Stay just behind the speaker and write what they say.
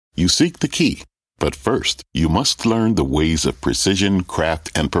You seek the key, but first, you must learn the ways of precision, craft,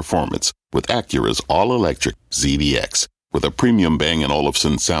 and performance with Acura's all-electric ZDX. With a premium Bang &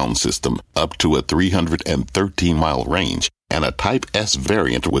 Olufsen sound system up to a 313-mile range and a Type S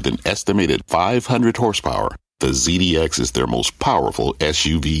variant with an estimated 500 horsepower, the ZDX is their most powerful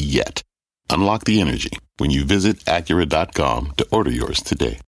SUV yet. Unlock the energy when you visit Acura.com to order yours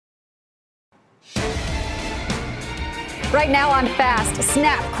today. Right now on Fast,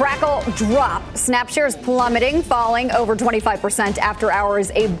 Snap, crackle, drop. Snap shares plummeting, falling over 25% after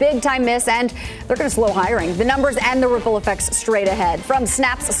hours. A big-time miss, and they're going to slow hiring. The numbers and the ripple effects straight ahead. From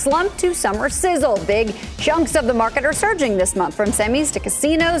Snap's slump to summer sizzle, big chunks of the market are surging this month, from semis to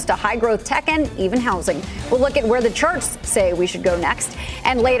casinos to high-growth tech and even housing. We'll look at where the charts say we should go next.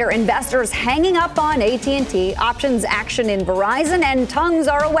 And later, investors hanging up on AT&T, options action in Verizon, and tongues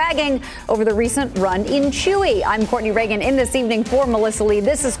are wagging over the recent run in Chewy. I'm Courtney Reagan in this evening for Melissa Lee.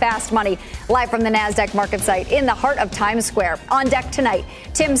 This is Fast Money, live from the NASDAQ market site in the heart of Times Square. On deck tonight,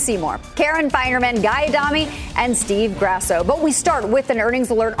 Tim Seymour, Karen Finerman, Guy Adami, and Steve Grasso. But we start with an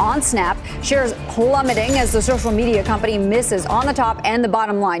earnings alert on Snap. Shares plummeting as the social media company misses on the top and the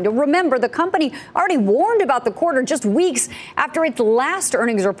bottom line. Remember, the company already warned about the quarter just weeks after its last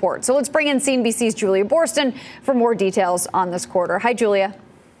earnings report. So let's bring in CNBC's Julia Boorstin for more details on this quarter. Hi, Julia.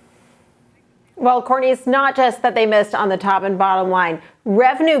 Well, Courtney, it's not just that they missed on the top and bottom line.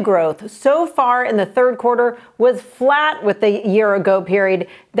 Revenue growth so far in the third quarter was flat with the year ago period.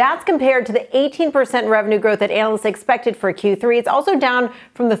 That's compared to the 18% revenue growth that analysts expected for Q3. It's also down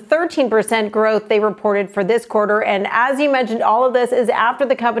from the 13% growth they reported for this quarter. And as you mentioned, all of this is after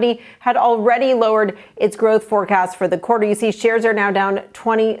the company had already lowered its growth forecast for the quarter. You see shares are now down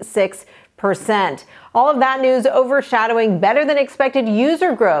 26%. All of that news overshadowing better than expected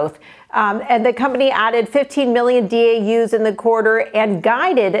user growth. And the company added 15 million DAUs in the quarter and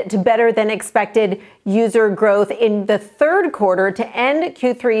guided to better than expected user growth in the third quarter to end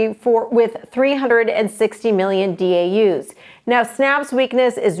Q3 with 360 million DAUs. Now, Snap's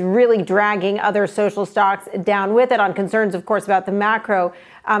weakness is really dragging other social stocks down with it on concerns, of course, about the macro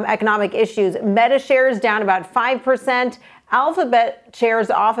economic issues. Meta shares down about 5%, Alphabet shares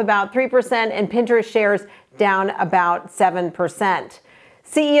off about 3%, and Pinterest shares down about 7%.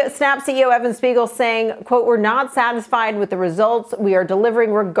 Snap CEO Evan Spiegel saying, quote, "We're not satisfied with the results we are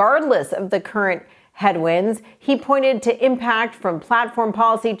delivering regardless of the current headwinds." He pointed to impact from platform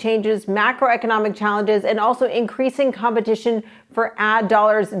policy changes, macroeconomic challenges, and also increasing competition for ad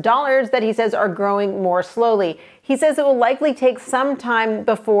dollars that he says are growing more slowly. He says it will likely take some time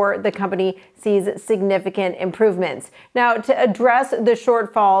before the company sees significant improvements. Now, to address the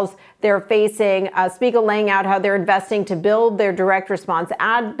shortfalls they're facing, Spiegel laying out how they're investing to build their direct response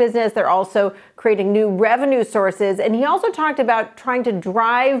ad business. They're also creating new revenue sources. And he also talked about trying to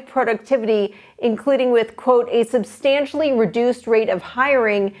drive productivity, including with, quote, "a substantially reduced rate of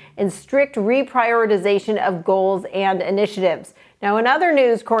hiring and strict reprioritization of goals and initiatives." Now, in other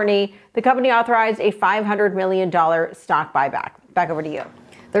news, Courtney, the company authorized a $500 million stock buyback. Back over to you.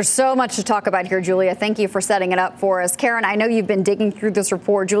 There's so much to talk about here, Julia. Thank you for setting it up for us. Karen, I know you've been digging through this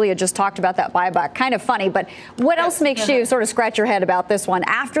report. Julia just talked about that buyback. Kind of funny, but what else makes you sort of scratch your head about this one?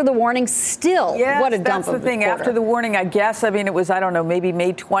 After the warning, still, what a dump of the thing. After the warning, I guess, it was, I don't know, maybe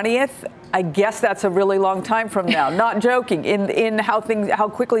May 20th. I guess that's a really long time from now. Not joking in how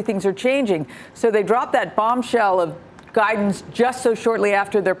quickly things are changing. So they dropped that bombshell of guidance just so shortly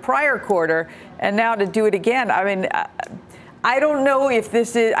after their prior quarter, and now to do it again. I don't know if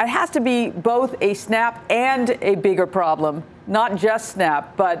this is, it has to be both a Snap and a bigger problem, not just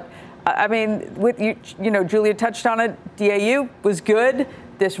Snap. But with Julia touched on it. DAU was good.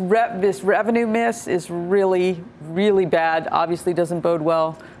 This revenue miss is really, really bad. Obviously doesn't bode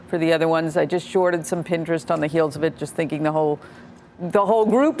well for the other ones. I just shorted some Pinterest on the heels of it, just thinking the whole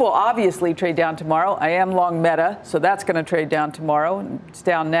group will obviously trade down tomorrow. I am long Meta, so that's going to trade down tomorrow. It's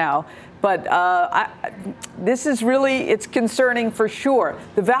down now. But this is really, it's concerning for sure.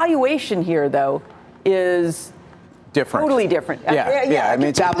 The valuation here, though, is different. Totally different. Yeah.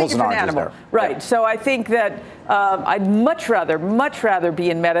 It's apples and oranges there. Right. Yeah. So I think that I'd much rather be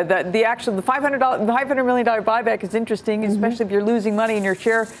in Meta. The $500 million buyback is interesting, especially if you're losing money and your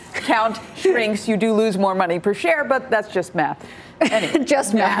share count shrinks. You do lose more money per share, but that's just math. Anyway.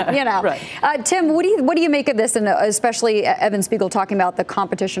 Just math, you know. Right. Tim, what do you make of this, and especially Evan Spiegel talking about the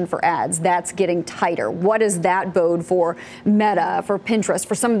competition for ads that's getting tighter? What does that bode for Meta, for Pinterest,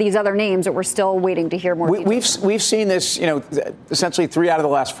 for some of these other names that we're still waiting to hear more? We've seen this, essentially 3 out of the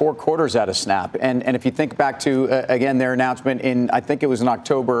last 4 quarters out of Snap, and if you think back to again their announcement I think it was in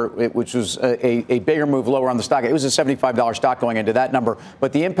October, which was a bigger move lower on the stock. It was a $75 stock going into that number,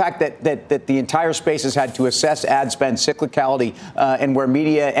 but the impact that the entire space has had to assess ad spend cyclicality and where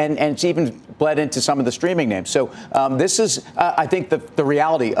media and it's even bled into some of the streaming names. So this is, I think, the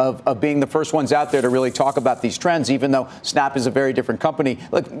reality of being the first ones out there to really talk about these trends, even though Snap is a very different company.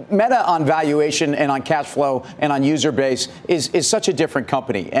 Look, Meta on valuation and on cash flow and on user base is such a different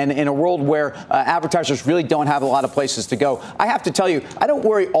company. And in a world where advertisers really don't have a lot of places to go, I have to tell you, I don't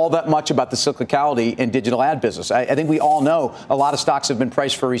worry all that much about the cyclicality in digital ad business. I think we all know a lot of stocks have been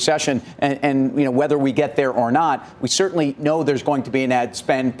priced for recession, and whether we get there or not, we certainly know there's going to be an ad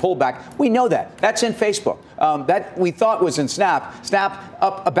spend pullback. We know that. That's in Facebook. That we thought was in Snap. Snap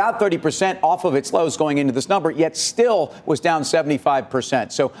up about 30% off of its lows going into this number, yet still was down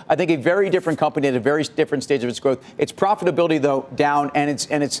 75%. So I think a very different company at a very different stage of its growth. Its profitability, though, down, and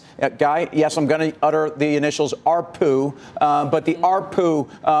it's Guy, yes, I'm going to utter the initials ARPU, but the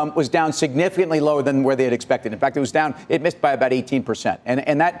ARPU was down significantly lower than where they had expected. In fact, it missed by about 18%.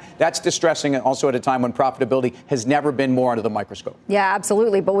 And that's distressing also at a time when profitability has never been more under the microscope. Yeah,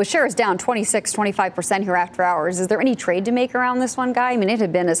 absolutely. But with shares down 25% here after hours, is there any trade to make around this one, Guy? I mean, it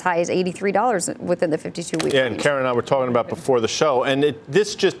had been as high as $83 within the 52-week. Yeah, and Karen and I were talking about before the show. And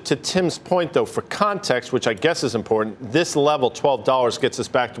this just to Tim's point, though, for context, which I guess is important, this level, $12, gets us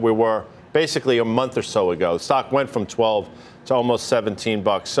back to where we were basically a month or so ago. The stock went from 12 to almost 17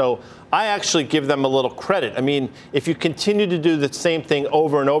 bucks. So I actually give them a little credit. I mean, if you continue to do the same thing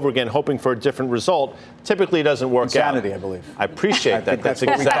over and over again, hoping for a different result, typically it doesn't work Insanity, out. I believe. I appreciate that. That's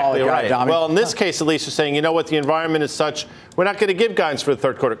what we call exactly it, right. Dominic. Well, in this case, at least, you're saying, you know what, the environment is such, we're not going to give guidance for the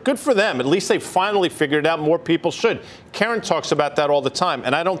third quarter. Good for them. At least they finally figured it out. More people should. Karen talks about that all the time,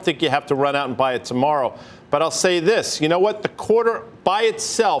 and I don't think you have to run out and buy it tomorrow. But I'll say this. You know what? The quarter by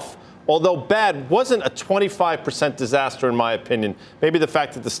itself, although bad, wasn't a 25% disaster in my opinion. Maybe the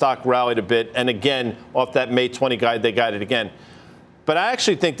fact that the stock rallied a bit, and again, off that May 20 guide, they guided again. But I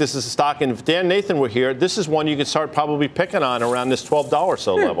actually think this is a stock, and if Dan Nathan were here, this is one you could start probably picking on around this $12 or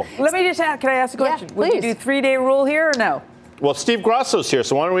so level. Let me just ask, can I ask a question? Yeah, Would you do 3-day rule here or no? Well, Steve Grasso's here,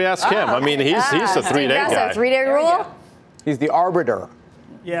 so why don't we ask him? I mean, he's a 3-day guy. 3-day rule? He's the arbiter.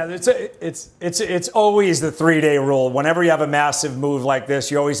 Yeah, it's always the 3-day rule. Whenever you have a massive move like this,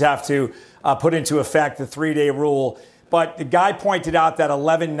 you always have to put into effect the 3-day rule. But the guy pointed out that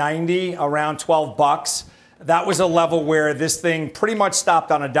 1190, around 12 bucks, that was a level where this thing pretty much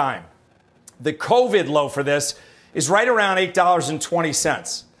stopped on a dime. The COVID low for this is right around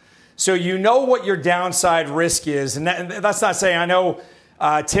 $8.20. So you know what your downside risk is. And that's not saying, I know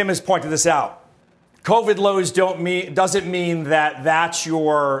Tim has pointed this out. COVID lows doesn't mean that that's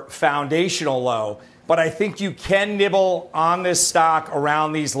your foundational low, but I think you can nibble on this stock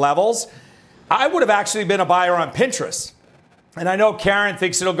around these levels. I would have actually been a buyer on Pinterest. And I know Karen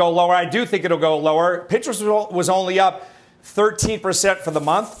thinks it'll go lower. I do think it'll go lower. Pinterest was only up 13% for the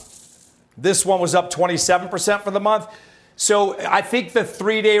month. This one was up 27% for the month. So I think the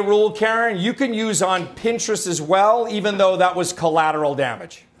 3-day rule, Karen, you can use on Pinterest as well, even though that was collateral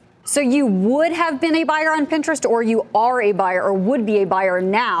damage. So you would have been a buyer on Pinterest, or you are a buyer or would be a buyer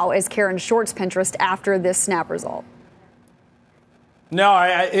now as Karen shorts Pinterest after this Snap result? No,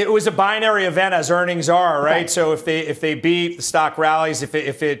 it was a binary event, as earnings are, right? So if they beat, the stock rallies. If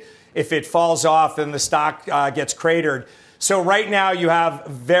it falls off, then the stock gets cratered. So right now you have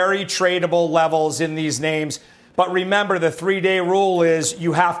very tradable levels in these names. But remember, the 3-day rule is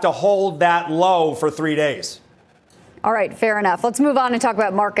you have to hold that low for 3 days. All right, fair enough. Let's move on and talk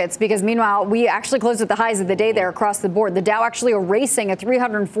about markets, because meanwhile, we actually closed at the highs of the day there across the board. The Dow actually erasing a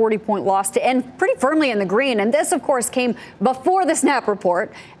 340-point loss to end pretty firmly in the green. And this, of course, came before the Snap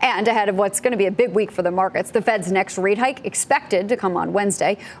report and ahead of what's going to be a big week for the markets. The Fed's next rate hike expected to come on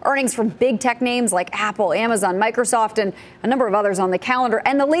Wednesday. Earnings from big tech names like Apple, Amazon, Microsoft, and a number of others on the calendar,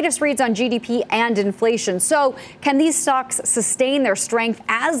 and the latest reads on GDP and inflation. So can these stocks sustain their strength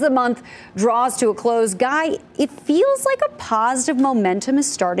as the month draws to a close? Guy, it feels like a positive momentum is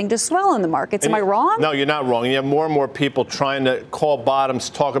starting to swell in the markets. Am I wrong? No, you're not wrong. You have more and more people trying to call bottoms,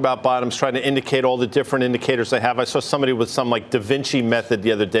 talk about bottoms, trying to indicate all the different indicators they have. I saw somebody with some like Da Vinci method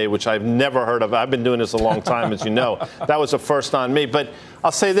the other day, which I've never heard of. I've been doing this a long time, as you know. That was a first on me. But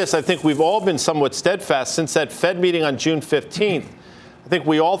I'll say this. I think we've all been somewhat steadfast since that Fed meeting on June 15th. I think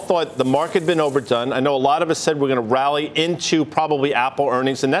we all thought the market had been overdone. I know a lot of us said we're going to rally into probably Apple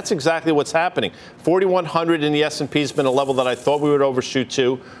earnings, and that's exactly what's happening. 4,100 in the S&P has been a level that I thought we would overshoot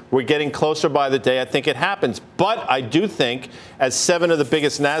to. We're getting closer by the day. I think it happens. But I do think as 7 of the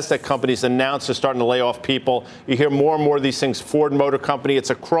biggest NASDAQ companies announce they're starting to lay off people, you hear more and more of these things. Ford Motor Company, it's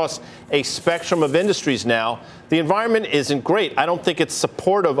across a spectrum of industries now. The environment isn't great. I don't think it's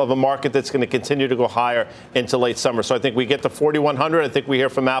supportive of a market that's going to continue to go higher into late summer. So I think we get to 4,100. I think we hear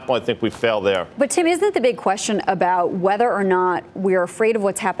from Apple. I think we fail there. But, Tim, isn't the big question about whether or not we're afraid of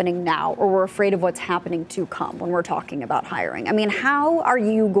what's happening now or we're afraid of what's happening to come when we're talking about hiring? I mean, how are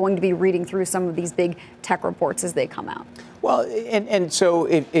you going to be reading through some of these big tech reports as they come out? Well, and so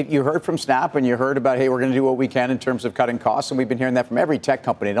if you heard from Snap and you heard about, hey, we're going to do what we can in terms of cutting costs, and we've been hearing that from every tech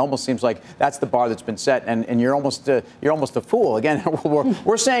company. It almost seems like that's the bar that's been set, and you're almost a fool. Again,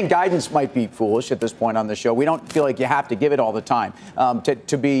 we're saying guidance might be foolish at this point on the show. We don't feel like you have to give it all the time.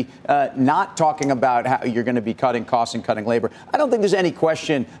 To be not talking about how you're going to be cutting costs and cutting labor, I don't think there's any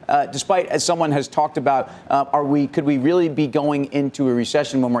question, despite, as someone has talked about, could we really be going into a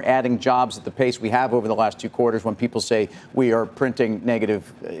recession when we're adding jobs at the pace we have over the last 2 quarters, when people say we are printing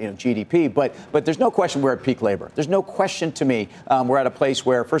negative GDP. But there's no question we're at peak labor. There's no question to me we're at a place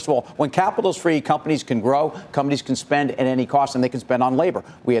where, first of all, when capital's free, companies can grow, companies can spend at any cost, and they can spend on labor.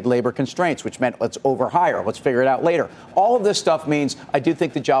 We had labor constraints, which meant let's overhire, let's figure it out later. All of this stuff means I do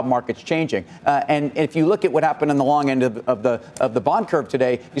think the job market's changing. And if you look at what happened on the long end of the bond curve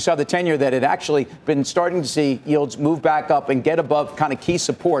today, you saw the 10-year that had actually been starting to see yields move back up and get above kind of key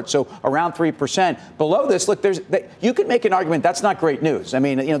support, so around 3%. Below this, look, you could make an argument that's not great news. I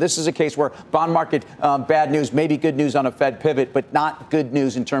mean, this is a case where bond market bad news, maybe good news on a Fed pivot, but not good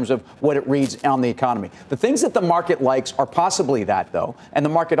news in terms of what it reads on the economy. The things that the market likes are possibly that, though, and the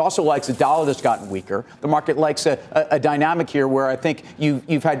market also likes a dollar that's gotten weaker. The market likes a dynamic here where I think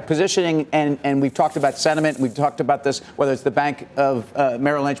you've had positioning, and we've talked about sentiment. We've talked about this, whether it's the Bank of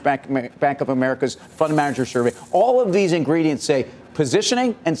Merrill Lynch, Bank of America's Fund Manager Survey. All of these ingredients say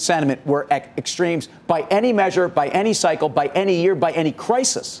positioning and sentiment were at extremes by any measure, by any cycle, by any year, by any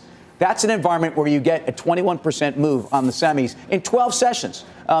crisis. That's an environment where you get a 21% move on the semis in 12 sessions.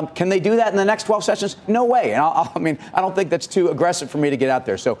 Can they do that in the next 12 sessions? No way. And I don't think that's too aggressive for me to get out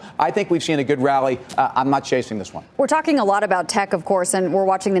there. So I think we've seen a good rally. I'm not chasing this one. We're talking a lot about tech, of course, and we're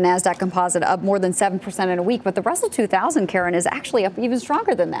watching the NASDAQ composite up more than 7% in a week. But the Russell 2000, Karen, is actually up even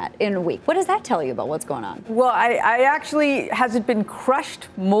stronger than that in a week. What does that tell you about what's going on? Well, I actually, has it been crushed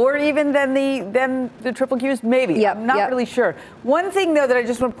more even than the triple Qs? Maybe. Yep, I'm not really sure. One thing, though, that I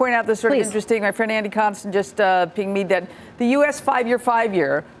just want to point out that's sort of interesting, my friend Andy Constant just pinged me that the U.S.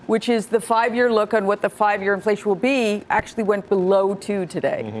 5-year, which is the 5-year look on what the 5-year inflation will be, actually went below 2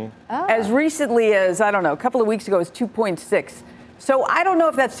 today. Mm-hmm. Oh. As recently as, I don't know, a couple of weeks ago, it was 2.6. So I don't know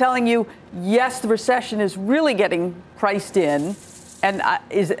if that's telling you, yes, the recession is really getting priced in. And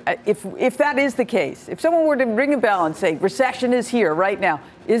if that is the case, if someone were to ring a bell and say recession is here right now,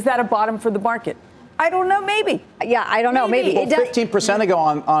 is that a bottom for the market? I don't know. Maybe. Yeah, I don't know. Maybe. Well, 15% ago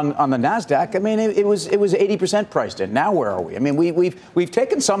on the Nasdaq. I mean, it was 80% priced in. Now where are we? I mean, we've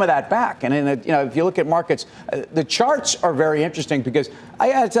taken some of that back. And if you look at markets, the charts are very interesting because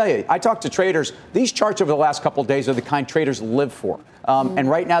I got to tell you, I talked to traders. These charts over the last couple of days are the kind traders live for. And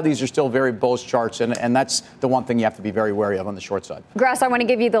right now, these are still very bullish charts, and that's the one thing you have to be very wary of on the short side. Grass, I want to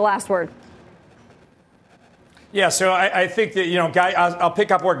give you the last word. Yeah, so I think that, Guy, I'll pick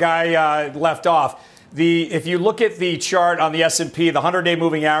up where Guy left off. If you look at the chart on the S&P, the 100-day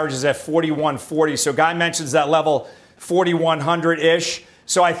moving average is at 4140. So Guy mentions that level 4100-ish.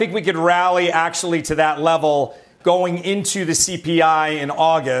 So I think we could rally actually to that level going into the CPI in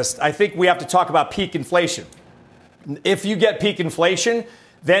August. I think we have to talk about peak inflation. If you get peak inflation,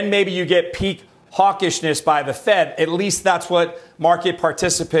 then maybe you get peak hawkishness by the Fed. At least that's what market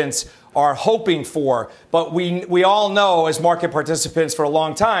participants are hoping for. But we all know as market participants for a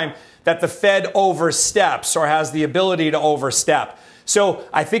long time that the Fed oversteps or has the ability to overstep. So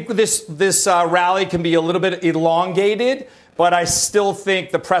I think this rally can be a little bit elongated, but I still think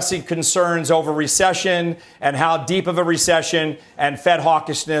the pressing concerns over recession and how deep of a recession and Fed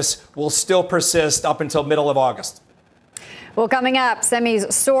hawkishness will still persist up until middle of August. Well, coming up,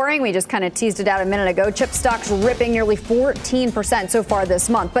 semis soaring. We just kind of teased it out a minute ago. Chip stocks ripping nearly 14% so far this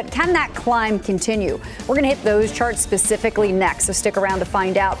month. But can that climb continue? We're going to hit those charts specifically next, so stick around to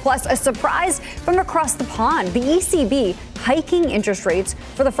find out. Plus, a surprise from across the pond. The ECB hiking interest rates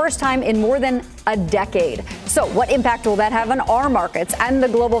for the first time in more than a decade. So what impact will that have on our markets and the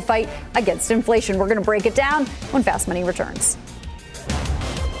global fight against inflation? We're going to break it down when Fast Money returns.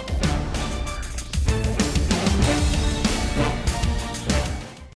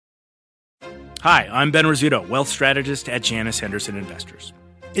 Hi, I'm Ben Rizzuto, wealth strategist at Janus Henderson Investors.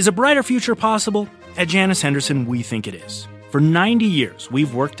 Is a brighter future possible? At Janus Henderson, we think it is. For 90 years,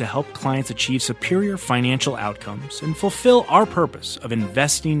 we've worked to help clients achieve superior financial outcomes and fulfill our purpose of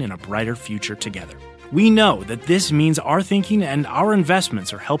investing in a brighter future together. We know that this means our thinking and our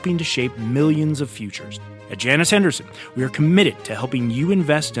investments are helping to shape millions of futures. At Janus Henderson, we are committed to helping you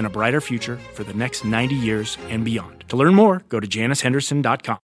invest in a brighter future for the next 90 years and beyond. To learn more, go to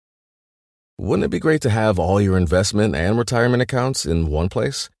janushenderson.com. Wouldn't it be great to have all your investment and retirement accounts in one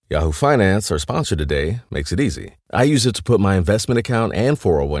place? Yahoo Finance, our sponsor today, makes it easy. I use it to put my investment account and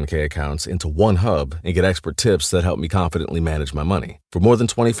 401k accounts into one hub and get expert tips that help me confidently manage my money. For more than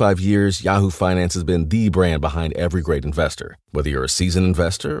 25 years, Yahoo Finance has been the brand behind every great investor. Whether you're a seasoned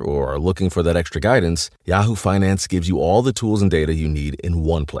investor or are looking for that extra guidance, Yahoo Finance gives you all the tools and data you need in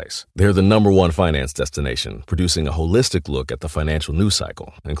one place. They're the #1 finance destination, producing a holistic look at the financial news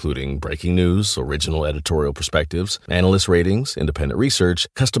cycle, including breaking news, original editorial perspectives, analyst ratings, independent research,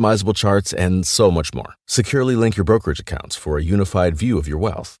 customizable charts, and so much more. Securely link your brokerage accounts for a unified view of your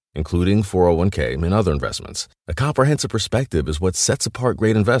wealth, including 401k and other investments. A comprehensive perspective is what sets apart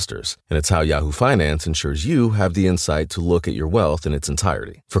great investors, and it's how Yahoo Finance ensures you have the insight to look at your wealth in its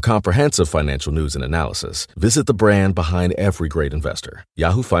entirety. For comprehensive financial news and analysis, visit the brand behind every great investor,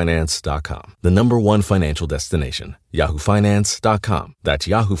 yahoofinance.com, the #1 financial destination, yahoofinance.com. That's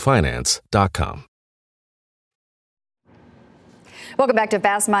yahoofinance.com. Welcome back to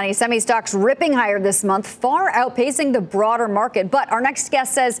Fast Money. Semi stocks ripping higher this month, far outpacing the broader market. But our next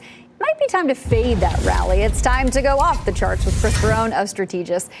guest says it might be time to fade that rally. It's time to go off the charts with Chris Barone of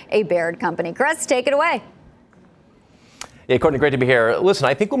Strategis, a Baird company. Chris, take it away. Yeah, Courtney, great to be here. Listen,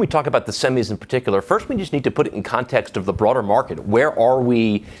 I think when we talk about the semis in particular, first we just need to put it in context of the broader market. Where are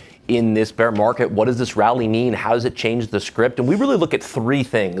we in this bear market? What does this rally mean? How does it change the script? And we really look at three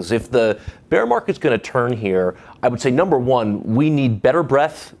things. If the bear market's going to turn here, I would say number one, we need better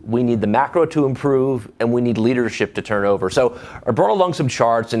breadth, we need the macro to improve, and we need leadership to turn over. So I brought along some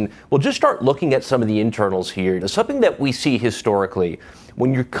charts, and we'll just start looking at some of the internals here. Something that we see historically,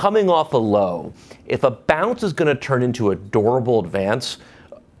 when you're coming off a low, if a bounce is going to turn into a durable advance,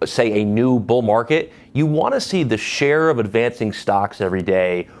 say a new bull market, you want to see the share of advancing stocks every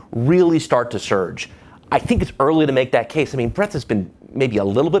day really start to surge. I think it's early to make that case. I mean, breadth has been maybe a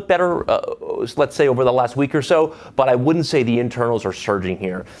little bit better, let's say over the last week or so, but I wouldn't say the internals are surging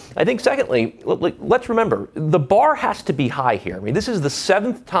here. I think secondly, let's remember, the bar has to be high here. I mean, this is the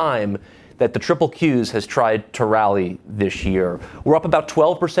 7th time that the triple Qs has tried to rally this year. We're up about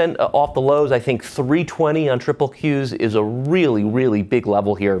 12% off the lows. I think 320 on triple Qs is a really, really big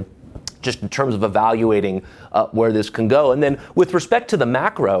level here, just in terms of evaluating where this can go. And then with respect to the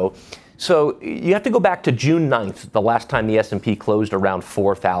macro, so you have to go back to June 9th, the last time the S&P closed around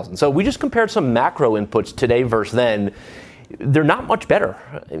 4,000. So we just compared some macro inputs today versus then. They're not much better.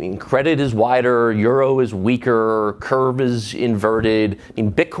 I mean, credit is wider, euro is weaker, curve is inverted. I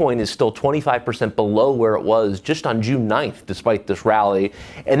mean, Bitcoin is still 25% below where it was just on June 9th, despite this rally.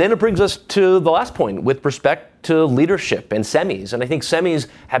 And then it brings us to the last point with respect to leadership and semis. And I think semis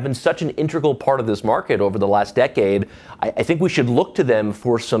have been such an integral part of this market over the last decade. I think we should look to them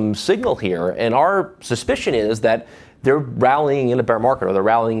for some signal here. And our suspicion is that they're rallying in a bear market, or they're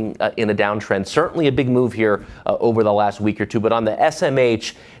rallying in a downtrend. Certainly a big move here over the last week or two. But on the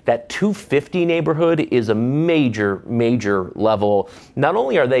SMH, that 250 neighborhood is a major, major level. Not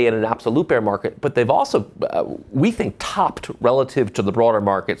only are they in an absolute bear market, but they've also, we think, topped relative to the broader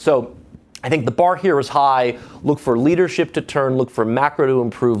market. So I think the bar here is high. Look for leadership to turn, look for macro to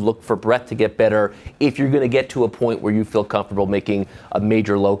improve, look for breadth to get better. If you're going to get to a point where you feel comfortable making a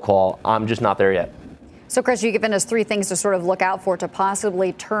major low call, I'm just not there yet. So, Chris, you've given us 3 things to sort of look out for to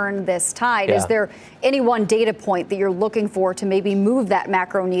possibly turn this tide. Yeah. Is there any one data point that you're looking for to maybe move that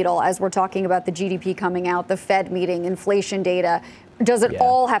macro needle as we're talking about the GDP coming out, the Fed meeting, inflation data? Does it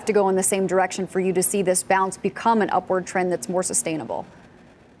all have to go in the same direction for you to see this bounce become an upward trend that's more sustainable?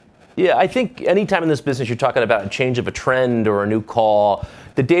 Yeah, I think anytime in this business you're talking about a change of a trend or a new call,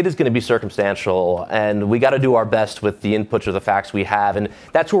 the data is going to be circumstantial, and we got to do our best with the inputs or the facts we have. And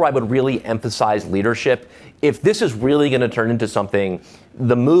that's where I would really emphasize leadership. If this is really going to turn into something,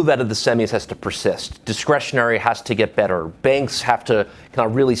 the move out of the semis has to persist. Discretionary has to get better. Banks have to kind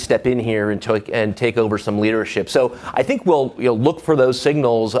of really step in here and take over some leadership. So I think we'll look for those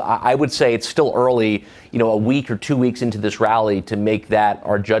signals. I would say it's still early, a week or 2 weeks into this rally to make that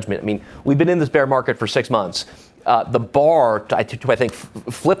our judgment. I mean, we've been in this bear market for 6 months. The bar to, I think,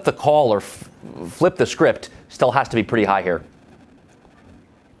 flip the call or flip the script still has to be pretty high here.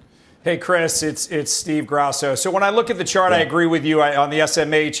 Hey, Chris, it's Steve Grasso. So when I look at the chart, I agree with you on the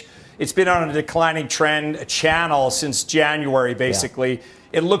SMH. It's been on a declining trend channel since January, basically.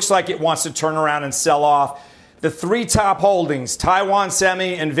 Yeah. It looks like it wants to turn around and sell off. The three top holdings, Taiwan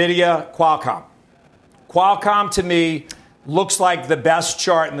Semi, NVIDIA, Qualcomm. Qualcomm, to me, looks like the best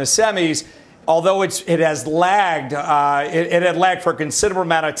chart in the semis. Although it has lagged, it had lagged for a considerable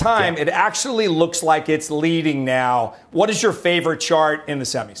amount of time, it actually looks like it's leading now. What is your favorite chart in the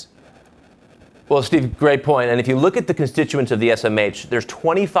semis? Well, Steve, great point. And if you look at the constituents of the SMH, there's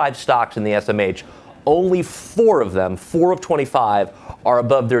 25 stocks in the SMH. Only 4 of them, 4 of 25, are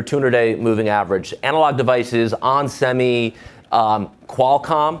above their 200-day moving average. Analog Devices, onsemi,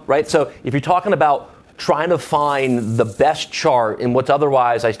 Qualcomm, right? So if you're talking about trying to find the best chart in what's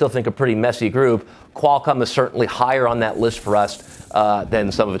otherwise, I still think, a pretty messy group, Qualcomm is certainly higher on that list for us than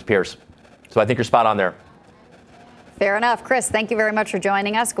some of its peers. So I think you're spot on there. Fair enough. Chris, thank you very much for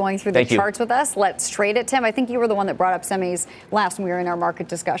joining us, going through the charts with us. Let's trade it. Tim, I think you were the one that brought up semis last when we were in our market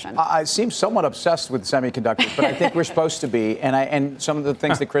discussion. I seem somewhat obsessed with semiconductors, but I think we're supposed to be. And some of the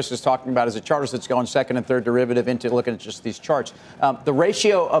things that Chris is talking about is a chart that's going second and third derivative into looking at just these charts. The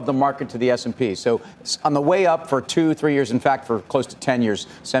ratio of the market to the S&P. So on the way up for 2-3 years, in fact, for close to 10 years,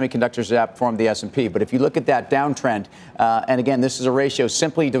 semiconductors have outperformed the S&P. But if you look at that downtrend, and again, this is a ratio,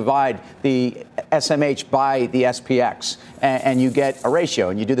 simply divide the SMH by the SPX. And you get a ratio.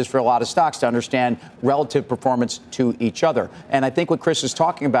 And you do this for a lot of stocks to understand relative performance to each other. And I think what Chris is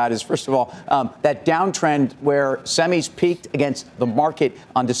talking about is, first of all, that downtrend where semis peaked against the market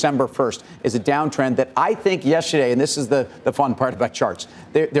on December 1st is a downtrend that I think yesterday, and this is the fun part about charts,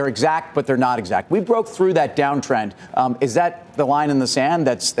 they're exact, but they're not exact. We broke through that downtrend. Is that the line in the sand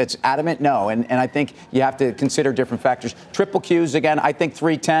that's adamant? No. And I think you have to consider different factors. Triple Qs, again, I think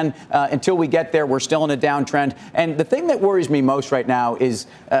 310. Until we get there, we're still in a downtrend. And the thing that worries me most right now is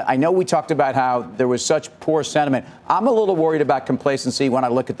I know we talked about how there was such poor sentiment. I'm a little worried about complacency when I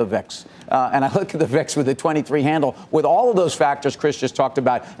look at the VIX. And I look at the VIX with the 23 handle with all of those factors Chris just talked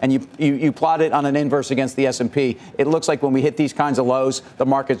about, and you plot it on an inverse against the S&P. It looks like when we hit these kinds of lows, the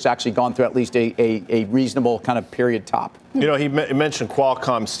market's actually gone through at least a reasonable kind of period top. You know, he mentioned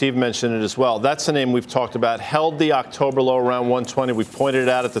Qualcomm. Steve mentioned it as well. That's the name we've talked about. Held the October low around 120. We pointed it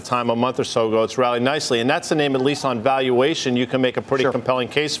out at the time a month or so ago. It's rallied nicely. And that's the name, at least on valuation, you can make a pretty compelling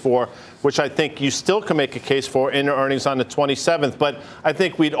case for, which I think you still can make a case for in earnings on the 27th. But I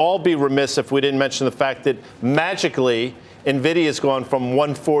think we'd all be remiss if we didn't mention the fact that magically NVIDIA has gone from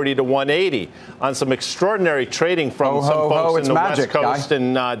 140 to 180 on some extraordinary trading from some folks in the West Coast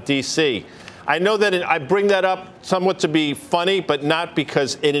and D.C. I know that I bring that up somewhat to be funny, but not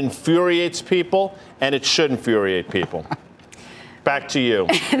because it infuriates people, and it should infuriate people. Back to you.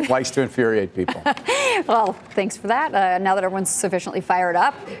 Likes to infuriate people. Well, thanks for that. Now that everyone's sufficiently fired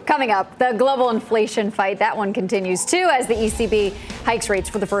up. Coming up, the global inflation fight. That one continues, too, as the ECB hikes rates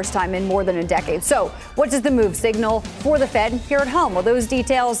for the first time in more than a decade. So what does the move signal for the Fed here at home? Well, those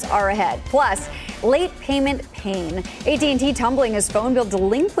details are ahead. Plus, late payment pain. AT&T tumbling as phone bill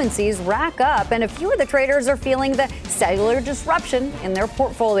delinquencies rack up, and a few of the traders are feeling the cellular disruption in their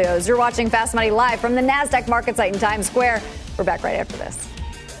portfolios. You're watching Fast Money live from the NASDAQ market site in Times Square. We're back right after this.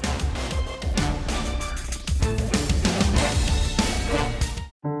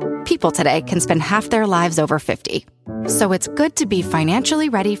 People today can spend half their lives over 50. So it's good to be financially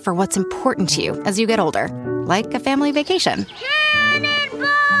ready for what's important to you as you get older, like a family vacation.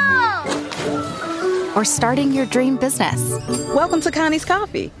 Or starting your dream business. Welcome to Connie's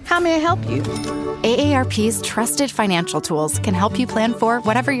Coffee. How may I help you? AARP's trusted financial tools can help you plan for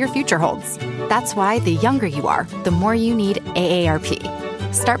whatever your future holds. That's why the younger you are, the more you need AARP.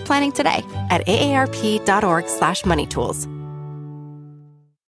 Start planning today at aarp.org/moneytools.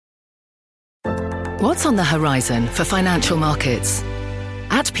 What's on the horizon for financial markets?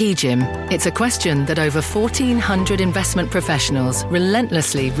 At PGIM, it's a question that over 1,400 investment professionals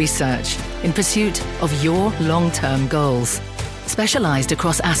relentlessly research in pursuit of your long-term goals. Specialized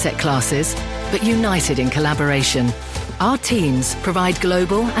across asset classes, but united in collaboration, our teams provide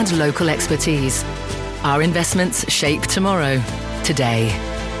global and local expertise. Our investments shape tomorrow, today.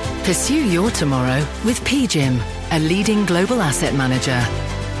 Pursue your tomorrow with PGIM, a leading global asset manager.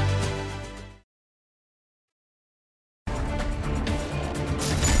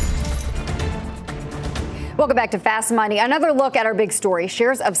 Welcome back to Fast Money. Another look at our big story.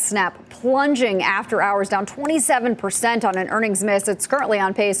 Shares of Snap plunging after hours, down 27% on an earnings miss. It's currently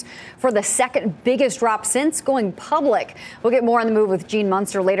on pace for the second biggest drop since going public. We'll get more on the move with Gene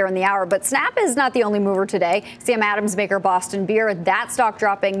Munster later in the hour. But Snap is not the only mover today. Sam Adams maker Boston Beer, that stock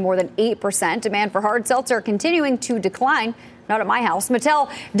dropping more than 8%. Demand for hard seltzer continuing to decline. not at my house. Mattel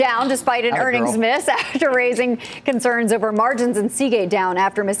down despite an earnings miss after raising concerns over margins, and Seagate down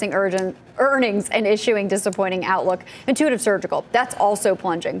after missing earnings and issuing disappointing outlook. Intuitive Surgical, that's also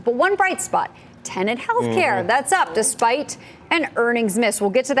plunging. But one bright spot, Tenet Healthcare, that's up despite an earnings miss. We'll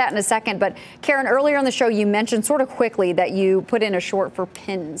get to that in a second. But Karen, earlier in the show, you mentioned sort of quickly that you put in a short for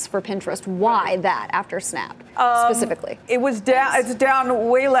pins for Pinterest. Why that after Snap specifically? It was down. It's down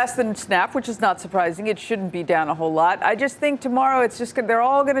way less than Snap, which is not surprising. It shouldn't be down a whole lot. I just think tomorrow they're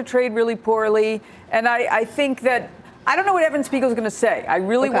all going to trade really poorly. And I think that I don't know what Evan Spiegel's going to say. I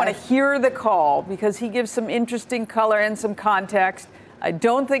really want to hear the call because he gives some interesting color and some context. I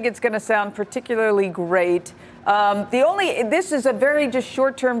don't think it's going to sound particularly great. This is a very just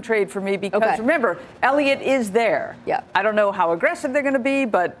short-term trade for me because remember, Elliott is there. Yeah. I don't know how aggressive they're going to be,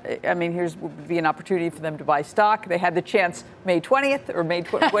 but I mean, would be an opportunity for them to buy stock. They had the chance May 20th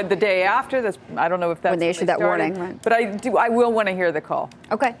or the day after. I don't know if that's when they issued that warning, right? But I will want to hear the call.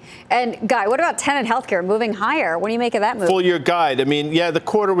 Okay. And Guy, what about Tenet Healthcare moving higher? What do you make of that move? Full year guide. I mean, yeah, the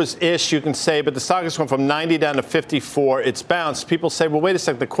quarter was ish, you can say, but the stock has gone from 90 down to 54. It's bounced. People say, well, wait a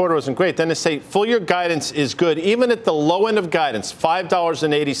second, the quarter wasn't great. Then they say full year guidance is good. Even at the low end of guidance,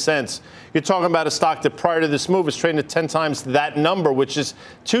 $5.80, you're talking about a stock that prior to this move was trading at 10 times that number, which is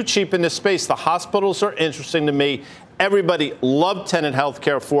too cheap in this space. The hospitals are interesting to me. Everybody loved Tenet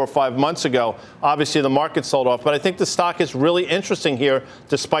Healthcare 4 or 5 months ago. Obviously, the market sold off. But I think the stock is really interesting here,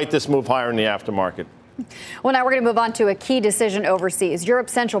 despite this move higher in the aftermarket. Well, now we're going to move on to a key decision overseas.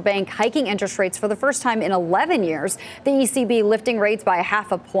 Europe's central bank hiking interest rates for the first time in 11 years. The ECB lifting rates by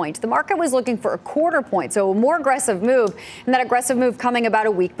 0.5 point. The market was looking for 1/4 point, so a more aggressive move. And that aggressive move coming about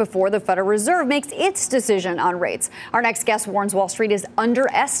a week before the Federal Reserve makes its decision on rates. Our next guest warns Wall Street is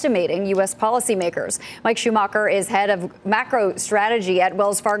underestimating U.S. policymakers. Mike Schumacher is head of macro strategy at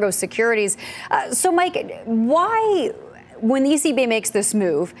Wells Fargo Securities. So, Mike, why, when the ECB makes this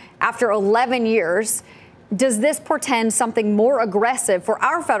move after 11 years, does this portend something more aggressive for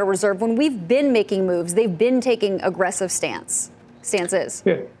our Federal Reserve when we've been making moves? They've been taking aggressive stances.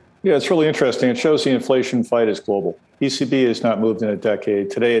 Yeah, it's really interesting. It shows the inflation fight is global. ECB has not moved in a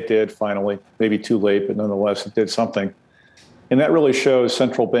decade. Today it did, finally. Maybe too late, but nonetheless, it did something. And that really shows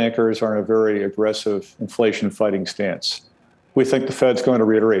central bankers are in a very aggressive inflation fighting stance. We think the Fed's going to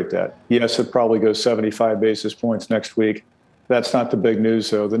reiterate that. Yes, it probably goes 75 basis points next week. That's not the big news,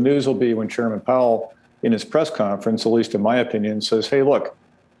 though. The news will be when Chairman Powell, in his press conference, at least in my opinion, says, hey, look,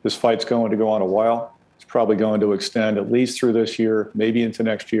 this fight's going to go on a while. It's probably going to extend at least through this year, maybe into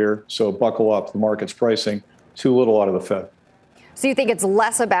next year. So buckle up. The market's pricing too little out of the Fed. So you think it's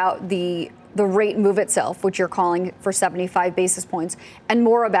less about the rate move itself, which you're calling for 75 basis points, and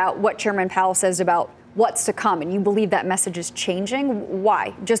more about what Chairman Powell says about what's to come? And you believe that message is changing?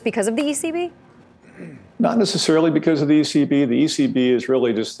 Why? Just because of the ECB? Not necessarily because of the ECB. The ECB is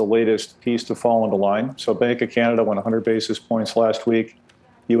really just the latest piece to fall into line. So Bank of Canada went 100 basis points last week.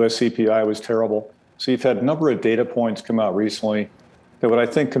 US CPI was terrible. So you've had a number of data points come out recently that would, I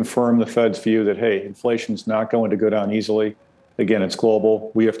think, confirm the Fed's view that, hey, inflation's not going to go down easily. Again, it's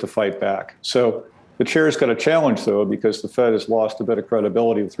global. We have to fight back. So the chair's got a challenge, though, because the Fed has lost a bit of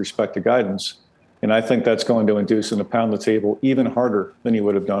credibility with respect to guidance. And I think that's going to induce him to pound the table even harder than he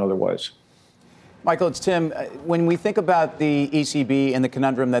would have done otherwise. Michael, it's Tim. When we think about the ECB and the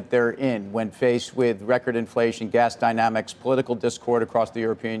conundrum that they're in when faced with record inflation, gas dynamics, political discord across the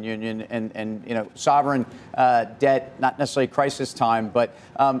European Union, and sovereign debt, not necessarily crisis time, but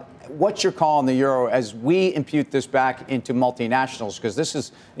what's your call on the euro as we impute this back into multinationals? Because this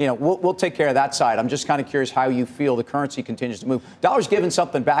is, we'll take care of that side. I'm just kind of curious how you feel the currency continues to move. Dollar's given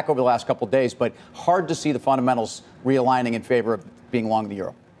something back over the last couple of days, but hard to see the fundamentals realigning in favor of being long the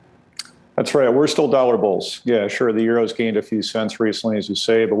euro. That's right. We're still dollar bulls. Yeah, sure. The euro's gained a few cents recently, as you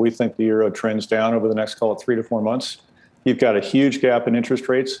say, but we think the euro trends down over the next, call it 3 to 4 months. You've got a huge gap in interest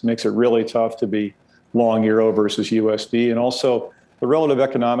rates. It makes it really tough to be long euro versus USD. And also the relative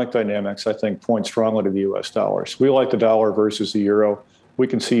economic dynamics, I think, point strongly to the US dollar. So we like the dollar versus the euro. We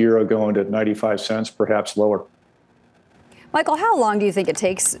can see euro going to 95 cents, perhaps lower. Michael, how long do you think it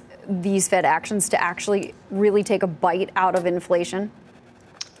takes these Fed actions to actually really take a bite out of inflation?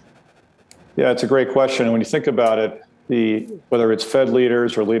 Yeah, it's a great question. And when you think about it, whether it's Fed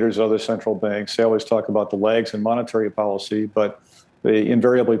leaders or leaders of other central banks, they always talk about the lags in monetary policy, but they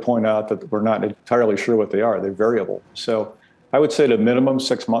invariably point out that we're not entirely sure what they are. They're variable. So I would say at a minimum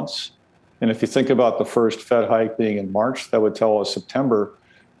 6 months. And if you think about the first Fed hike being in March, that would tell us September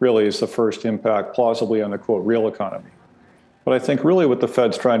really is the first impact plausibly on the, quote, real economy. But I think really what the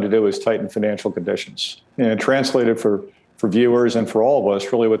Fed's trying to do is tighten financial conditions. And translated for viewers and for all of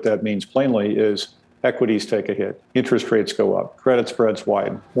us, really what that means plainly is equities take a hit, interest rates go up, credit spreads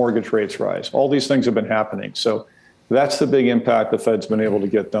widen, mortgage rates rise. All these things have been happening. So that's the big impact the Fed's been able to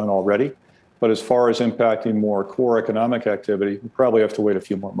get done already. But as far as impacting more core economic activity, we probably have to wait a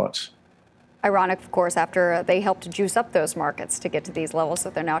few more months. Ironic, of course, after they helped juice up those markets to get to these levels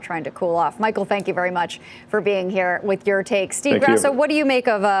that they're now trying to cool off. Michael, thank you very much for being here with your take. Steve Grasso, what do you make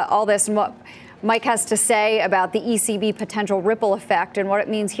of all this and what Mike has to say about the ECB potential ripple effect and what it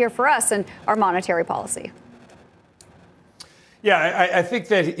means here for us and our monetary policy? Yeah, I think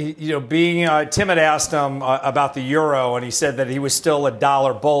that, Tim had asked him about the euro, and he said that he was still a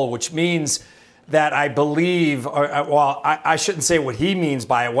dollar bull, which means that I believe, I shouldn't say what he means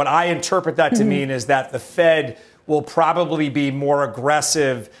by it. What I interpret that to mean is that the Fed will probably be more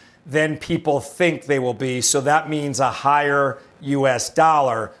aggressive than people think they will be. So that means a higher U.S.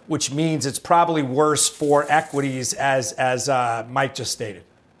 dollar, which means it's probably worse for equities, as Mike just stated.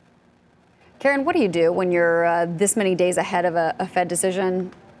 Karen, what do you do when you're this many days ahead of a Fed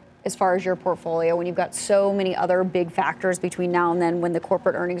decision as far as your portfolio, when you've got so many other big factors between now and then when the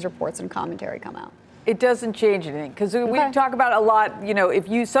corporate earnings reports and commentary come out? It doesn't change anything because we talk about a lot. If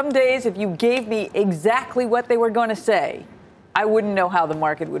you gave me exactly what they were going to say, I wouldn't know how the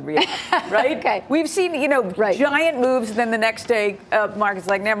market would react, right? Okay. We've seen, giant moves, and then the next day, market's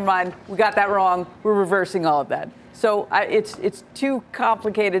like, never mind, we got that wrong. We're reversing all of that. So it's too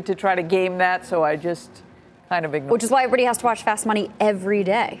complicated to try to game that, so I just kind of ignore. Which is why everybody has to watch Fast Money every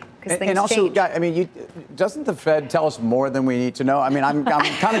day. And also, doesn't the Fed tell us more than we need to know? I mean, I'm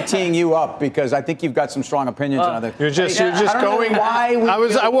kind of teeing you up because I think you've got some strong opinions on other. You're just going.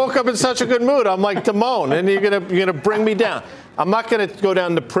 I woke up in such a good mood. I'm like Damone, and you're gonna bring me down. I'm not going to go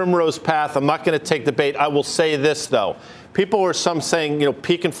down the primrose path. I'm not going to take the bait. I will say this though: people are saying,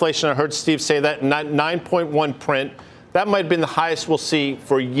 peak inflation. I heard Steve say that 9.1 print. That might have been the highest we'll see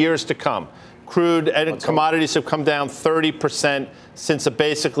for years to come. Crude and commodities have come down 30% since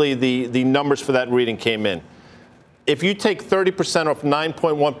basically the numbers for that reading came in. If you take 30% off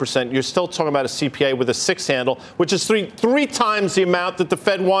 9.1%, you're still talking about a CPI with a 6 handle, which is three times the amount that the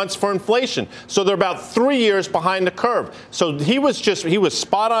Fed wants for inflation. So they're about 3 years behind the curve. So he was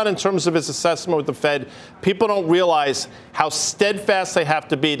spot on in terms of his assessment with the Fed. People don't realize how steadfast they have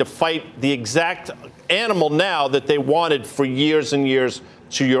to be to fight the exact animal now that they wanted for years and years.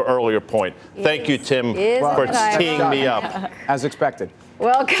 To your earlier point. Thank you, Tim, for teeing me up. As expected.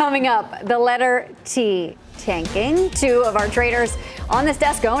 Well, coming up, the letter T tanking. 2 of our traders on this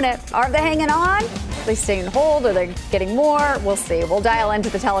desk own it. Are they hanging on? Are they staying hold? Are they getting more? We'll see. We'll dial into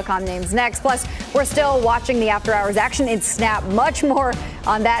the telecom names next. Plus, we're still watching the after-hours action in Snap. Much more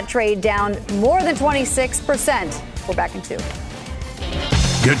on that trade, down more than 26%. We're back in 2.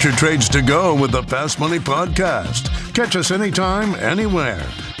 Get your trades to go with the Fast Money Podcast. Catch us anytime, anywhere.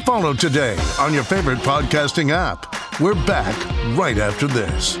 Follow today on your favorite podcasting app. We're back right after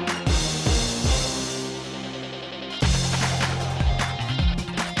this.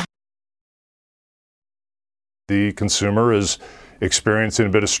 The consumer is experiencing a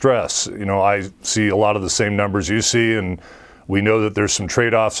bit of stress. I see a lot of the same numbers you see, and we know that there's some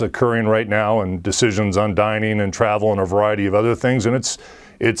trade-offs occurring right now and decisions on dining and travel and a variety of other things, and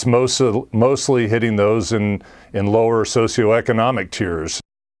it's mostly hitting those in lower socioeconomic tiers.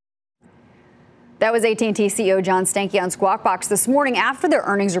 That was AT&T CEO John Stankey on Squawk Box this morning after their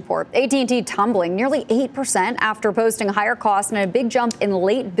earnings report. AT&T tumbling nearly 8% after posting higher costs and a big jump in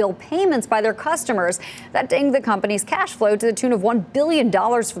late bill payments by their customers. That dinged the company's cash flow to the tune of $1 billion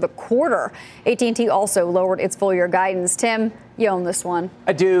for the quarter. AT&T also lowered its full-year guidance. Tim, you own this one.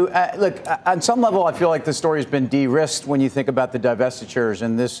 I do. Look, on some level, I feel like the story's been de-risked when you think about the divestitures,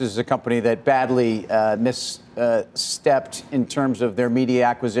 and this is a company that badly misstepped in terms of their media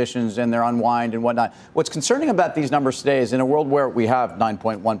acquisitions and their unwind and whatnot. What's concerning about these numbers today is in a world where we have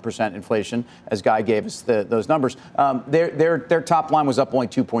 9.1% inflation, as Guy gave us those numbers, their top line was up only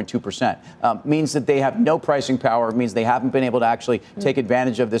 2.2%. Means that they have no pricing power. Means they haven't been able to actually take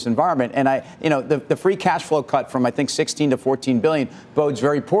advantage of this environment. And the free cash flow cut from I think 16 to 14 billion bodes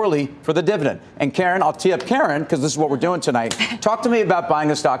very poorly for the dividend. And Karen, I'll tee up Karen because this is what we're doing tonight. Talk to me about buying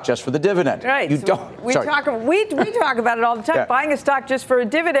the stock just for the dividend. Right. You don't. We talk about it all the time. Yeah. Buying a stock just for a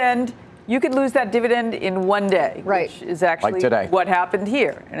dividend, you could lose that dividend in one day, right? Which is actually like today. What happened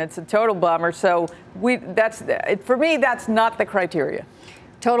here, and it's a total bummer. So for me, that's not the criteria.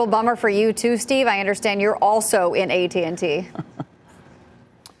 Total bummer for you too, Steve. I understand you're also in AT&T.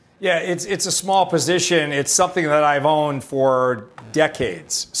 Yeah, it's a small position. It's something that I've owned for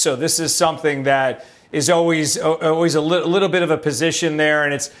decades. So this is something that is always a little bit of a position there,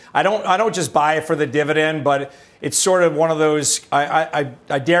 and I don't just buy it for the dividend, but it's sort of one of those I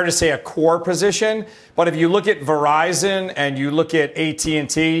dare to say a core position. But if you look at Verizon and you look at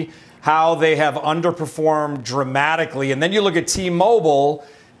AT&T, how they have underperformed dramatically, and then you look at T-Mobile,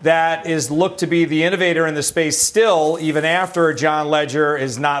 that is looked to be the innovator in the space still, even after John Legere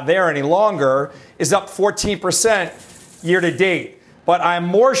is not there any longer, is up 14% year to date. But I'm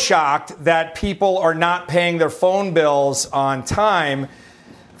more shocked that people are not paying their phone bills on time.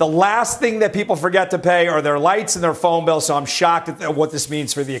 The last thing that people forget to pay are their lights and their phone bill, so I'm shocked at what this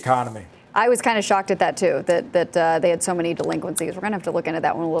means for the economy. I was kind of shocked at that, too, that they had so many delinquencies. We're going to have to look into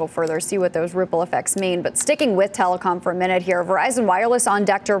that one a little further, see what those ripple effects mean. But sticking with telecom for a minute here, Verizon Wireless on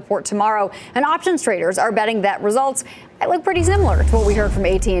deck to report tomorrow, and options traders are betting that results might look pretty similar to what we heard from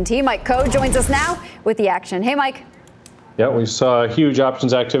AT&T. Mike Coe joins us now with the action. Hey, Mike. Yeah, we saw huge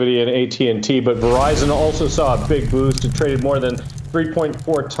options activity in AT&T, but Verizon also saw a big boost. It traded more than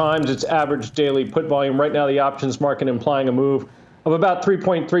 3.4 times its average daily put volume. Right now, the options market implying a move of about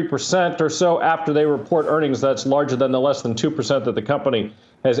 3.3% or so after they report earnings. That's larger than the less than 2% that the company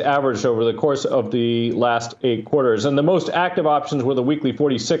has averaged over the course of the last 8 quarters. And the most active options were the weekly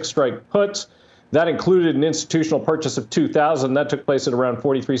 46-strike puts. That included an institutional purchase of 2,000. That took place at around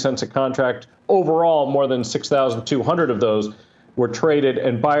 43 cents a contract. Overall, more than 6,200 of those were traded,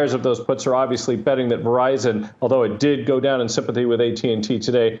 and buyers of those puts are obviously betting that Verizon, although it did go down in sympathy with AT&T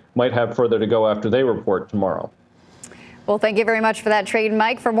today, might have further to go after they report tomorrow. Well, thank you very much for that trade,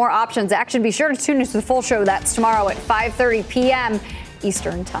 Mike. For more options action, be sure to tune into the full show. That's tomorrow at 5:30 p.m.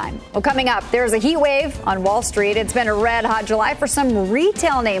 Eastern Time. Well, coming up, there's a heat wave on Wall Street. It's been a red hot July for some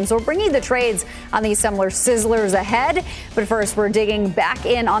retail names. We're bringing the trades on these similar sizzlers ahead. But first, we're digging back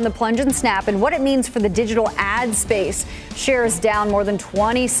in on the plunge and snap and what it means for the digital ad space. Shares down more than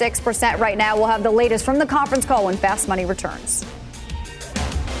 26% right now. We'll have the latest from the conference call when Fast Money returns.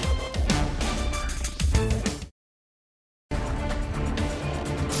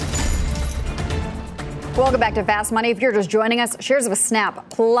 Welcome back to Fast Money. If you're just joining us, shares of Snap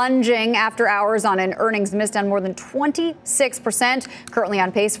plunging after hours on an earnings miss, down more than 26%, currently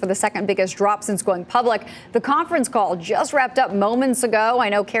on pace for the second biggest drop since going public. The conference call just wrapped up moments ago. I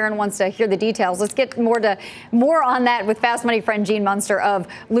know Karen wants to hear the details. Let's get more on that with Fast Money friend Gene Munster of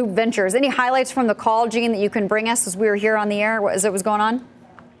Loop Ventures. Any highlights from the call, Gene, that you can bring us as we were here on the air as it was going on?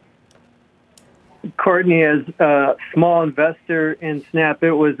 Courtney, as a small investor in Snap,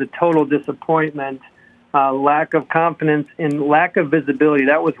 it was a total disappointment. Lack of confidence and lack of visibility.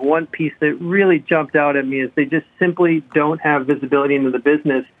 That was one piece that really jumped out at me, is they just simply don't have visibility into the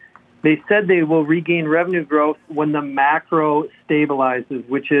business. They said they will regain revenue growth when the macro stabilizes,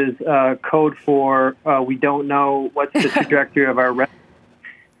 which is code for we don't know what's the trajectory of our revenue.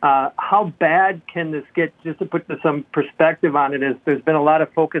 How bad can this get? Just to put some perspective on it, is there's been a lot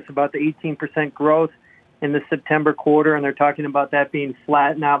of focus about the 18% growth in the September quarter, and they're talking about that being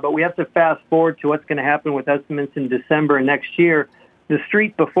flat now. But we have to fast forward to what's going to happen with estimates in December and next year. The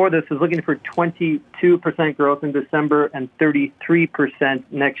street before this is looking for 22% growth in December and 33%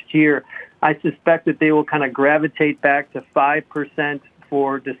 next year. I suspect that they will kind of gravitate back to 5%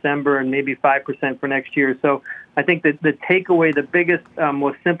 for December and maybe 5% for next year. So I think that the takeaway, the biggest,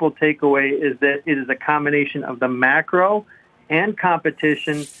 most simple takeaway, is that it is a combination of the macro and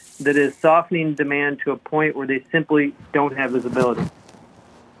competition that is softening demand to a point where they simply don't have visibility.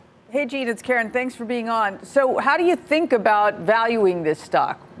 Hey, Gene, it's Karen. Thanks for being on. So how do you think about valuing this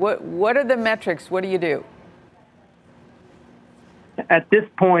stock? What are the metrics? What do you do? At this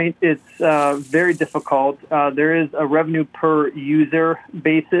point, it's very difficult. There is a revenue per user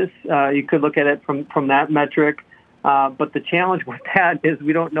basis. You could look at it from that metric. But the challenge with that is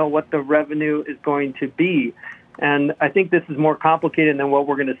we don't know what the revenue is going to be. And I think this is more complicated than what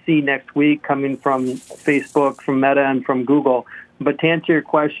we're going to see next week coming from Facebook, from Meta, and from Google. But to answer your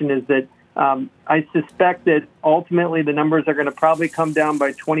question is that I suspect that ultimately the numbers are going to probably come down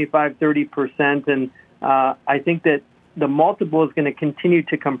by 25-30%. And I think that the multiple is going to continue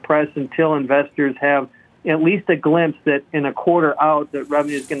to compress until investors have at least a glimpse that in a quarter out that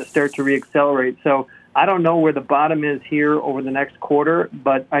revenue is going to start to reaccelerate. So I don't know where the bottom is here over the next quarter,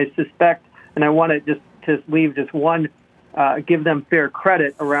 but I suspect, and I want to just leave just one, give them fair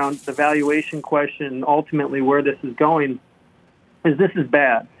credit around the valuation question and ultimately where this is going, is this is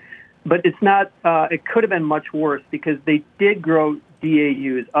bad. But it's not, it could have been much worse because they did grow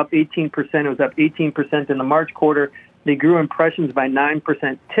DAUs up 18%. It was up 18% in the March quarter. They grew impressions by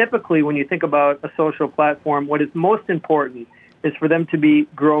 9%. Typically, when you think about a social platform, what is most important is for them to be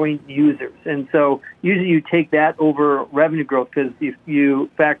growing users. And so usually you take that over revenue growth because if you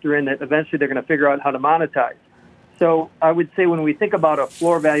factor in that eventually they're going to figure out how to monetize. So I would say when we think about a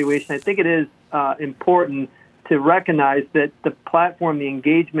floor valuation, I think it is important to recognize that the platform, the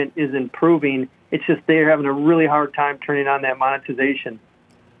engagement is improving. It's just they're having a really hard time turning on that monetization.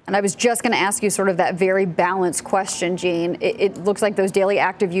 And I was just going to ask you sort of that very balanced question, Gene. It looks like those daily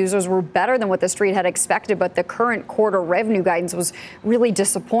active users were better than what the street had expected, but the current quarter revenue guidance was really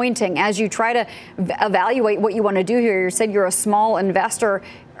disappointing. As you try to evaluate what you want to do here, you said you're a small investor.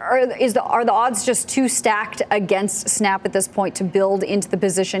 Are the odds just too stacked against Snap at this point to build into the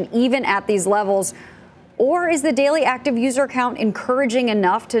position, even at these levels? Or is the daily active user count encouraging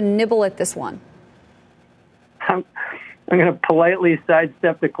enough to nibble at this one? I'm going to politely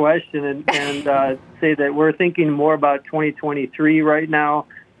sidestep the question and say that we're thinking more about 2023 right now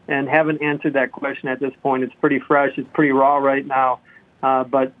and haven't answered that question at this point. It's pretty fresh. It's pretty raw right now.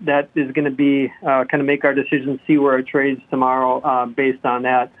 But that is going to be kind of make our decision, see where it trades tomorrow based on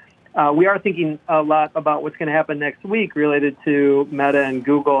that. We are thinking a lot about what's going to happen next week related to Meta and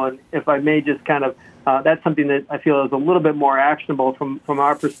Google. And if I may just kind of, that's something that I feel is a little bit more actionable from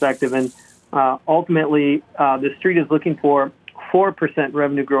our perspective. And ultimately, the street is looking for 4%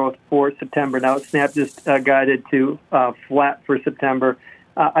 revenue growth for September. Now, Snap just guided to flat for September.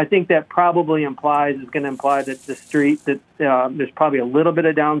 I think that probably is going to imply that the street, that there's probably a little bit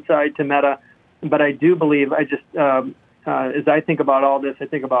of downside to Meta. But I do believe, as I think about all this, I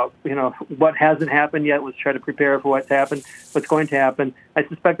think about, what hasn't happened yet. Let's try to prepare for what's going to happen. I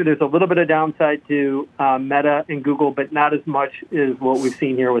suspect that there's a little bit of downside to Meta and Google, but not as much as what we've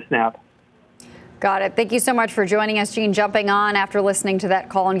seen here with Snap. Got it. Thank you so much for joining us, Gene, jumping on after listening to that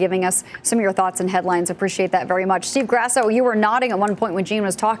call and giving us some of your thoughts and headlines. Appreciate that very much. Steve Grasso, you were nodding at one point when Gene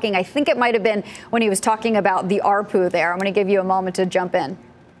was talking. I think it might have been when he was talking about the ARPU there. I'm going to give you a moment to jump in.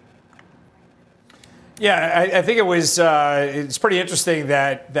 Yeah, I think it's pretty interesting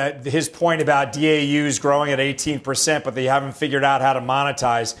that his point about DAUs growing at 18%, but they haven't figured out how to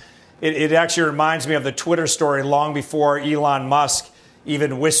monetize. It actually reminds me of the Twitter story long before Elon Musk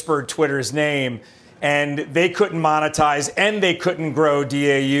even whispered Twitter's name, and they couldn't monetize and they couldn't grow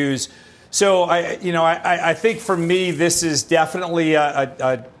DAUs. So I think for me, this is definitely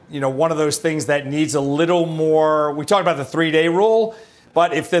one of those things that needs a little more. We talked about the 3-day rule,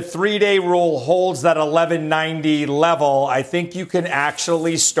 but if the 3-day rule holds that 1190 level, I think you can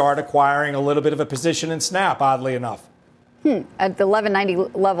actually start acquiring a little bit of a position in Snap, oddly enough. At the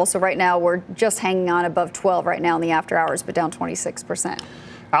 1190 level, so right now we're just hanging on above 12 right now in the after hours, but down 26%.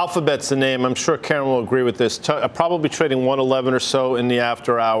 Alphabet's the name. I'm sure Karen will agree with this. Probably trading 111 or so in the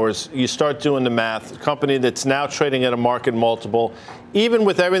after hours. You start doing the math. A company that's now trading at a market multiple, even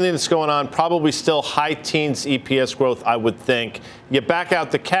with everything that's going on, probably still high teens EPS growth, I would think. You back out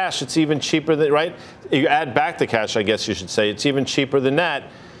the cash, it's even cheaper than, right? You add back the cash, I guess you should say. It's even cheaper than that.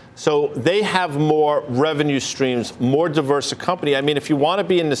 So they have more revenue streams, more diverse a company. I mean, if you want to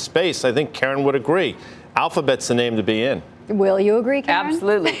be in the space, I think Karen would agree. Alphabet's the name to be in. Will you agree, Karen?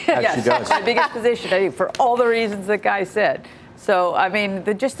 Absolutely. Yes, that's my biggest position, I think, for all the reasons that Guy said. So, I mean,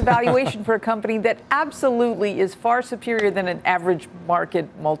 just the valuation for a company that absolutely is far superior than an average market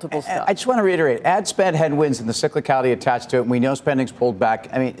multiple stock. I just want to reiterate, ad spend headwinds and the cyclicality attached to it. We know spending's pulled back.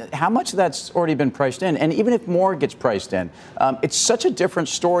 I mean, how much of that's already been priced in? And even if more gets priced in, it's such a different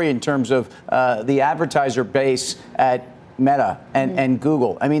story in terms of the advertiser base at Meta and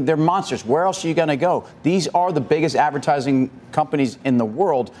Google. I mean, they're monsters. Where else are you going to go? These are the biggest advertising companies in the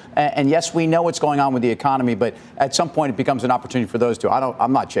world. And yes, we know what's going on with the economy, but at some point it becomes an opportunity for those two.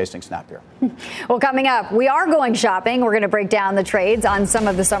 I'm not chasing Snap here. Well, coming up, we are going shopping. We're going to break down the trades on some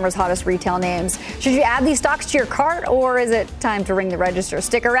of the summer's hottest retail names. Should you add these stocks to your cart, or is it time to ring the register?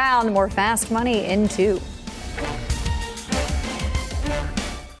 Stick around. More Fast Money in 2.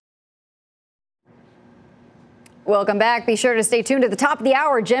 Welcome back. Be sure to stay tuned. At the top of the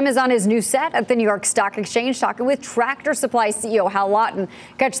hour, Jim is on his new set at the New York Stock Exchange talking with Tractor Supply CEO Hal Lawton.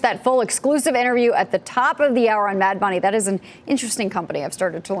 Catch that full exclusive interview at the top of the hour on Mad Money. That is an interesting company. I've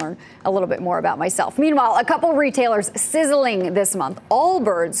started to learn a little bit more about myself. Meanwhile, a couple retailers sizzling this month.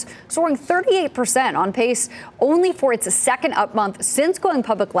 Allbirds soaring 38% on pace only for its second up month since going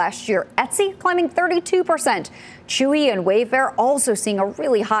public last year. Etsy climbing 32%. Chewy and Wayfair also seeing a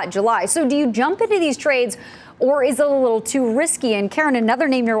really hot July. So do you jump into these trades, or is it a little too risky? And Karen, another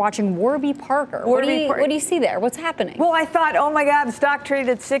name you're watching, Warby Parker. What do you see there? What's happening? Well, I thought, oh my God, the stock traded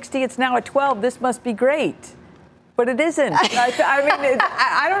at 60. It's now at 12. This must be great. But it isn't.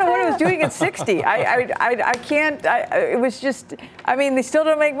 I don't know what it was doing at 60. I can't. It was just, I mean, they still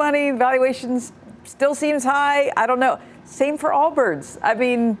don't make money. Valuations still seems high. I don't know. Same for Allbirds. I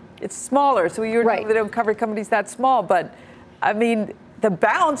mean, it's smaller, so they don't cover companies that small. But, I mean, the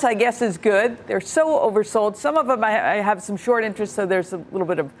bounce, I guess, is good. They're so oversold. Some of them I have some short interest, so there's a little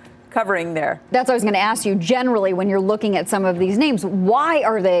bit of covering there. That's what I was going to ask you. Generally, when you're looking at some of these names, why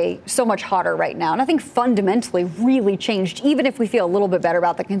are they so much hotter right now? Nothing fundamentally really changed. Even if we feel a little bit better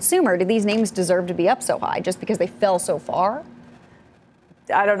about the consumer, do these names deserve to be up so high just because they fell so far?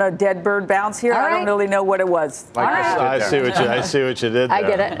 I don't know, dead bird bounce here. I don't really know what it was. I see what you did there. I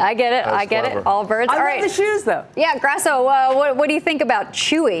get it. Allbirds. I love the shoes, though. Yeah, Grasso, what do you think about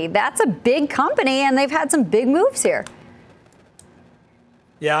Chewy? That's a big company, and they've had some big moves here.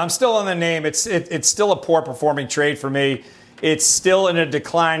 Yeah, I'm still on the name. It's still a poor performing trade for me. It's still in a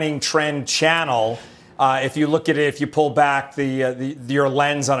declining trend channel. If you look at it, if you pull back your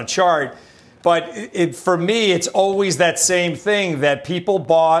lens on a chart. But for me, it's always that same thing that people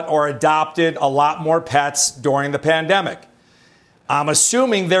bought or adopted a lot more pets during the pandemic. I'm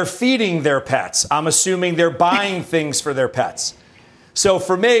assuming they're feeding their pets. I'm assuming they're buying things for their pets. So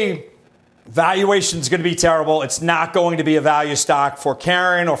for me, valuation is going to be terrible. It's not going to be a value stock for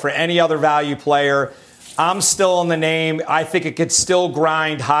Karen or for any other value player. I'm still on the name. I think it could still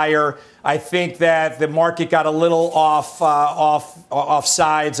grind higher. I think that the market got a little off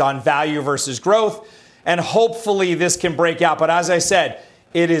sides on value versus growth, and hopefully this can break out. But as I said,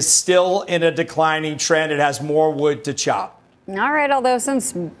 it is still in a declining trend. It has more wood to chop. All right, although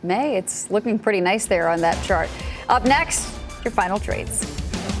since May, it's looking pretty nice there on that chart. Up next, your final trades.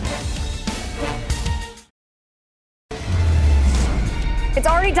 It's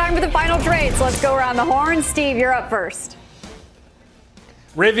already time for the final trades. Let's go around the horn. Steve, you're up first.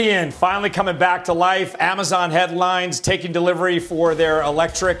 Rivian finally coming back to life. Amazon headlines taking delivery for their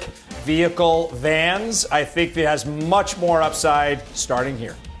electric vehicle vans. I think it has much more upside starting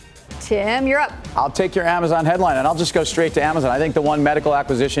here. Tim, you're up. I'll take your Amazon headline, and I'll just go straight to Amazon. I think the One Medical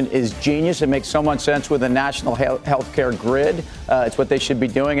acquisition is genius. It makes so much sense with a national healthcare grid. It's what they should be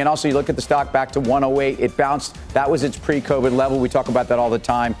doing. And also, you look at the stock back to 108. It bounced. That was its pre-COVID level. We talk about that all the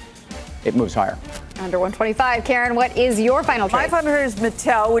time. It moves higher. Under 125. Karen, what is your final trade? 500 is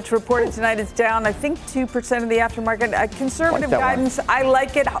Mattel, which reported tonight it's down, I think, 2% of the aftermarket. Conservative guidance. I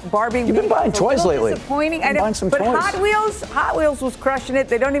like it. Barbie. You've been buying toys lately. Disappointing. I know. But toys. Hot Wheels was crushing it.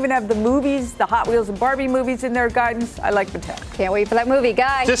 They don't even have the movies, the Hot Wheels and Barbie movies in their guidance. I like Mattel. Can't wait for that movie,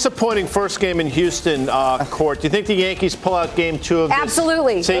 guy. Disappointing first game in Houston, Court. Do you think the Yankees pull out game 2 of this?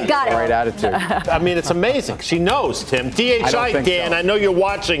 Absolutely. See, got it. Right attitude. I mean, it's amazing. She knows, Tim. DHI, Dan, so. I know you're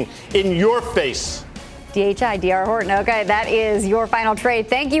watching. In your face. DHI, DR Horton. Okay, that is your final trade.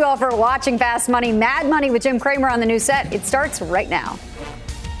 Thank you all for watching Fast Money, Mad Money with Jim Cramer on the new set. It starts right now.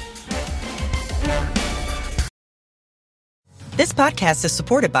 This podcast is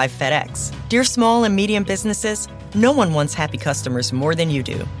supported by FedEx. Dear small and medium businesses, no one wants happy customers more than you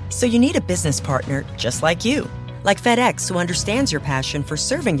do. So you need a business partner just like you. Like FedEx, who understands your passion for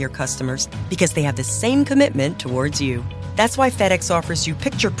serving your customers because they have the same commitment towards you. That's why FedEx offers you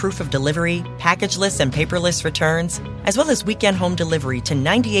picture proof of delivery, packageless and paperless returns, as well as weekend home delivery to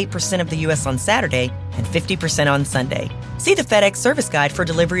 98% of the U.S. on Saturday and 50% on Sunday. See the FedEx service guide for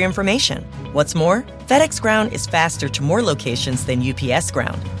delivery information. What's more, FedEx Ground is faster to more locations than UPS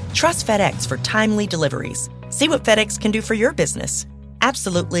Ground. Trust FedEx for timely deliveries. See what FedEx can do for your business.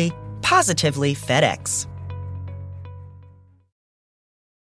 Absolutely, positively FedEx.